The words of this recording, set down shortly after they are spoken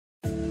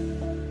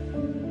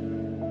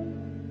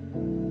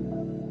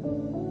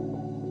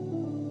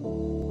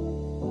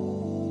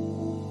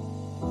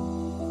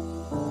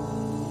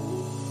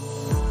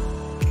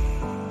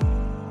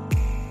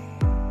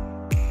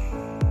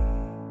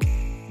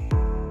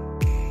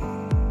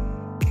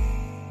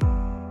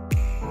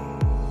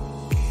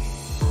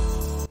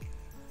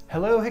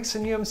Hello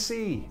Hixson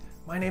UMC!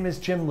 My name is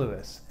Jim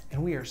Lewis,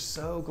 and we are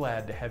so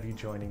glad to have you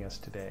joining us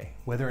today,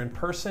 whether in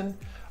person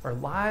or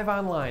live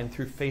online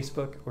through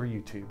Facebook or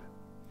YouTube.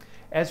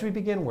 As we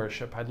begin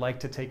worship, I'd like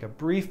to take a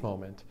brief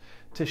moment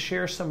to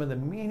share some of the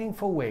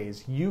meaningful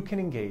ways you can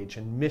engage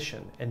in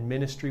mission and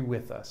ministry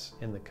with us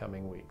in the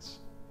coming weeks.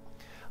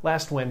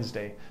 Last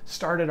Wednesday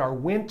started our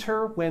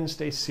Winter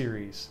Wednesday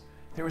series.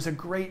 There was a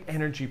great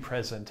energy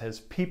present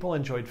as people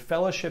enjoyed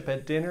fellowship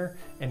at dinner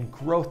and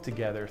growth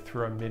together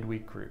through our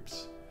midweek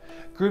groups.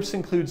 Groups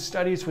include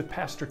studies with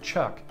Pastor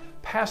Chuck,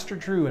 Pastor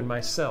Drew, and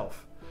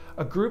myself,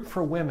 a group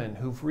for women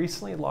who've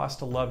recently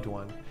lost a loved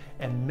one,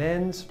 and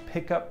men's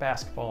pickup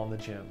basketball in the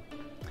gym.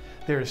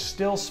 There is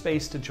still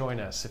space to join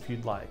us if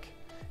you'd like.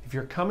 If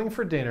you're coming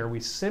for dinner, we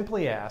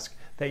simply ask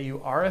that you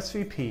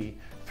RSVP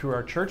through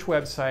our church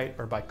website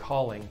or by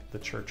calling the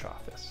church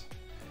office.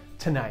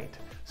 Tonight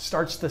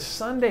starts the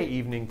Sunday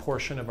evening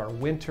portion of our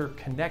Winter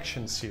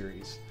Connection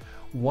series.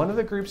 One of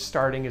the groups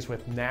starting is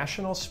with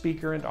national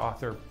speaker and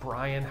author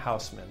Brian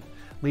Hausman,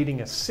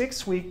 leading a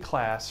 6-week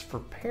class for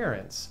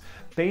parents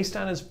based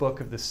on his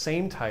book of the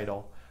same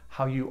title,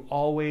 How You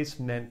Always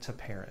Meant to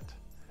Parent.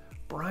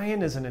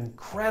 Brian is an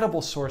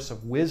incredible source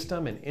of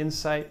wisdom and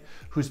insight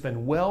who's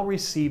been well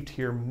received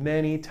here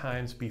many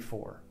times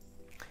before.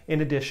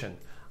 In addition,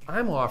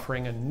 I'm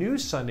offering a new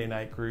Sunday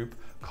night group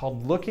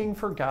called Looking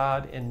for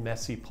God in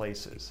Messy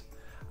Places.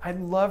 I'd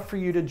love for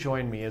you to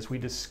join me as we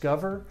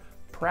discover,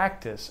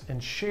 practice,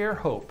 and share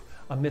hope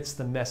amidst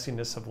the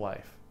messiness of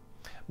life.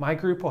 My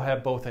group will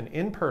have both an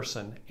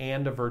in-person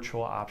and a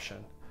virtual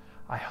option.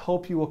 I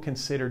hope you will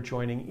consider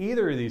joining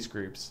either of these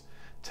groups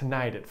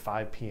tonight at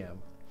 5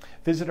 p.m.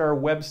 Visit our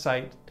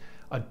website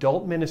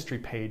adult ministry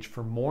page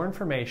for more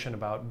information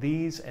about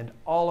these and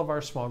all of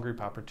our small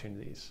group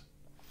opportunities.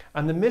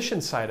 On the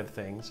mission side of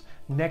things,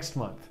 next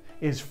month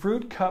is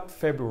Fruit Cup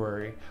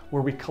February,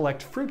 where we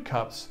collect fruit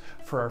cups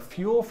for our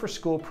Fuel for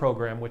School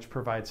program, which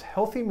provides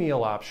healthy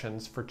meal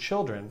options for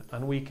children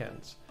on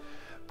weekends.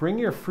 Bring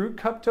your fruit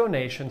cup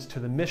donations to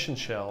the mission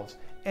shelves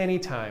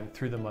anytime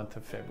through the month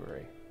of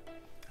February.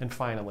 And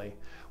finally,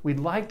 we'd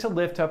like to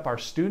lift up our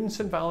students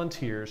and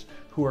volunteers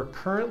who are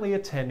currently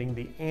attending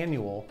the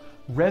annual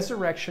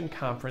Resurrection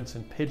Conference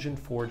in Pigeon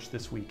Forge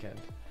this weekend.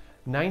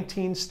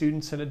 19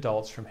 students and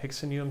adults from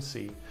Hixson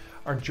UMC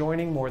are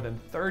joining more than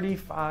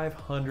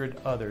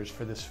 3,500 others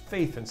for this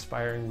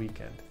faith-inspiring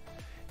weekend.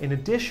 In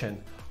addition,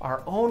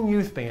 our own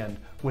youth band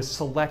was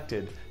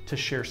selected to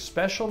share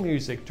special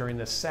music during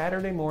the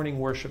Saturday morning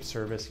worship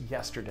service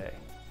yesterday.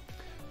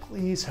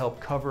 Please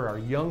help cover our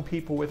young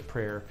people with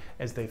prayer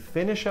as they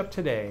finish up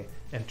today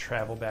and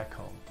travel back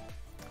home.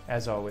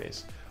 As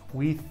always,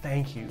 we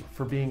thank you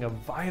for being a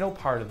vital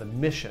part of the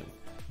mission,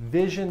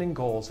 vision, and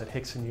goals at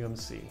Hixson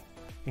UMC.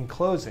 In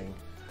closing,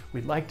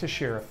 we'd like to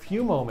share a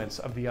few moments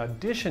of the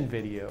audition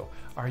video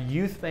our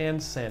youth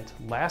band sent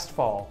last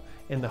fall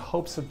in the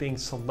hopes of being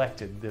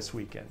selected this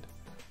weekend.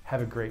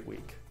 Have a great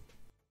week.